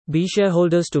B.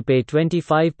 Shareholders to pay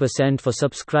 25% for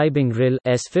subscribing RIL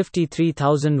S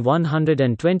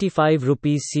 53,125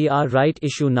 rupees Cr. Right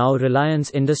issue. Now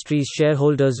Reliance Industries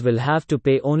shareholders will have to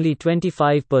pay only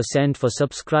 25% for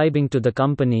subscribing to the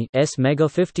company S mega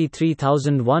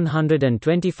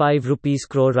 53,125 rupees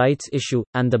crore rights issue,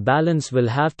 and the balance will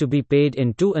have to be paid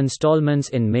in 2 installments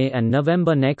in May and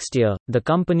November next year, the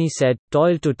company said.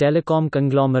 Toil to Telecom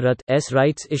Conglomerate S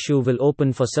rights issue will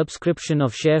open for subscription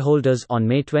of shareholders on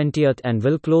May 20 and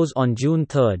will close on June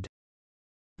 3.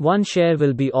 One share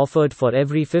will be offered for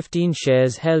every 15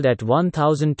 shares held at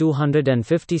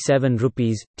 1,257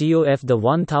 rupees, TOF the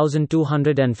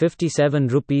 1,257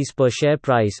 rupees per share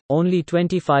price. Only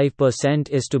 25%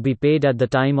 is to be paid at the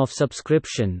time of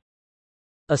subscription.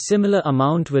 A similar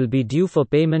amount will be due for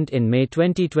payment in May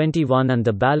 2021 and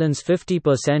the balance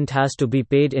 50% has to be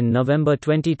paid in November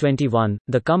 2021,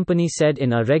 the company said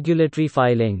in a regulatory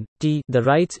filing. The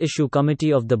Rights Issue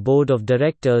Committee of the Board of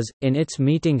Directors, in its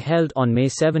meeting held on May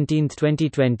 17,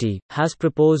 2020, has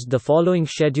proposed the following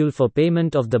schedule for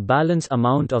payment of the balance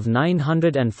amount of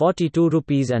 942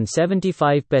 rupees and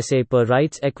 75 paise per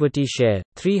rights equity share,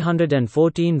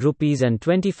 314 rupees and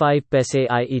 25 paise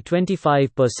i.e.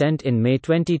 25% in May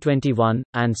 2021,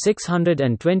 and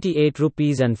 628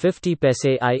 rupees and 50 paise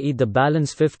i.e. the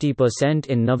balance 50%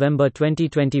 in November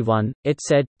 2021, it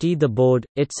said. The board,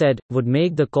 it said, would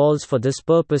make the calls for this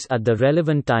purpose at the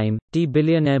relevant time.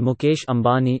 Billionaire Mukesh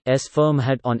Ambani's firm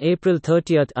had on April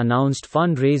 30 announced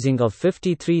fund-raising of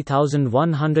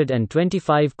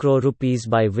 53,125 crore rupees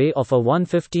by way of a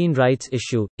 115 rights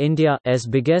issue, India's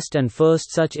biggest and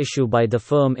first such issue by the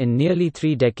firm in nearly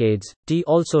 3 decades.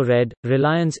 Also read,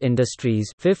 Reliance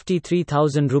Industries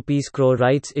 53,000 rupees crore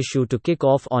rights issue to kick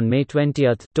off on May 20.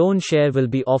 Tone share will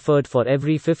be offered for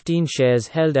every 15 shares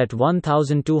held at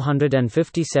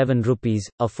 1,257 rupees,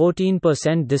 a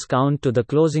 14% discount to the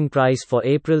closing price for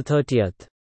April 30.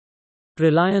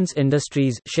 Reliance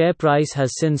Industries' share price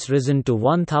has since risen to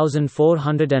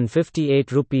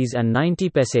 1,458 rupees and 90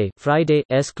 paise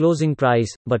Friday's closing price,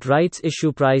 but rights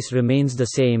issue price remains the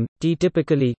same.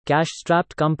 Typically,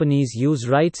 cash-strapped companies use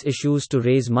rights issues to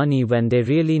raise money when they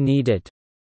really need it.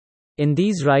 In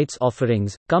these rights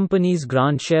offerings, companies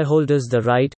grant shareholders the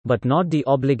right, but not the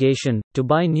obligation, to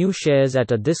buy new shares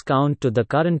at a discount to the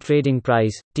current trading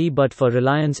price. But for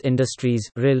Reliance Industries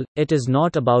 (RIL), it is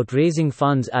not about raising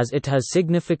funds as it has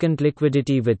significant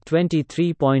liquidity with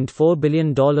 $23.4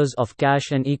 billion of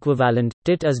cash and equivalent.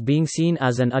 It is being seen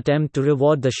as an attempt to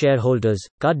reward the shareholders,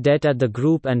 cut debt at the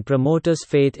group and promoters'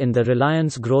 faith in the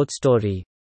Reliance growth story.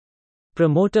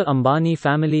 Promoter Ambani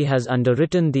family has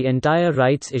underwritten the entire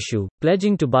rights issue,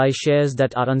 pledging to buy shares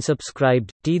that are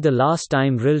unsubscribed. The last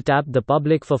time RIL tapped the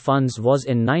public for funds was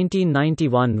in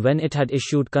 1991 when it had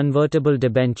issued convertible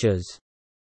debentures.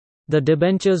 The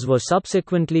debentures were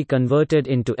subsequently converted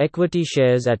into equity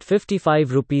shares at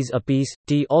 55 rupees apiece.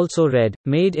 Also read,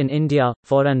 Made in India,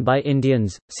 for and by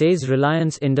Indians, says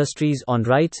Reliance Industries on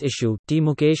rights issue.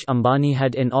 Mukesh Ambani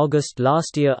had in August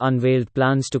last year unveiled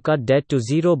plans to cut debt to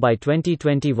zero by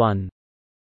 2021.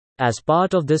 As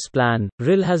part of this plan,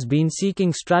 RIL has been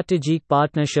seeking strategic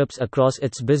partnerships across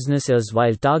its businesses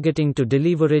while targeting to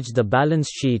deleverage the balance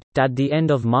sheet. At the end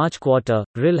of March quarter,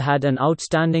 RIL had an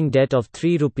outstanding debt of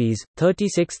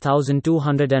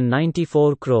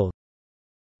 ₹36,294 crore.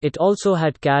 It also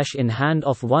had cash in hand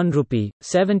of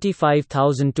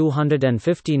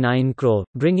 ₹75,259 crore,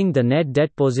 bringing the net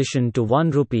debt position to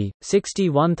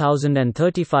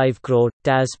 ₹61,035 crore.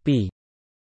 TAS P.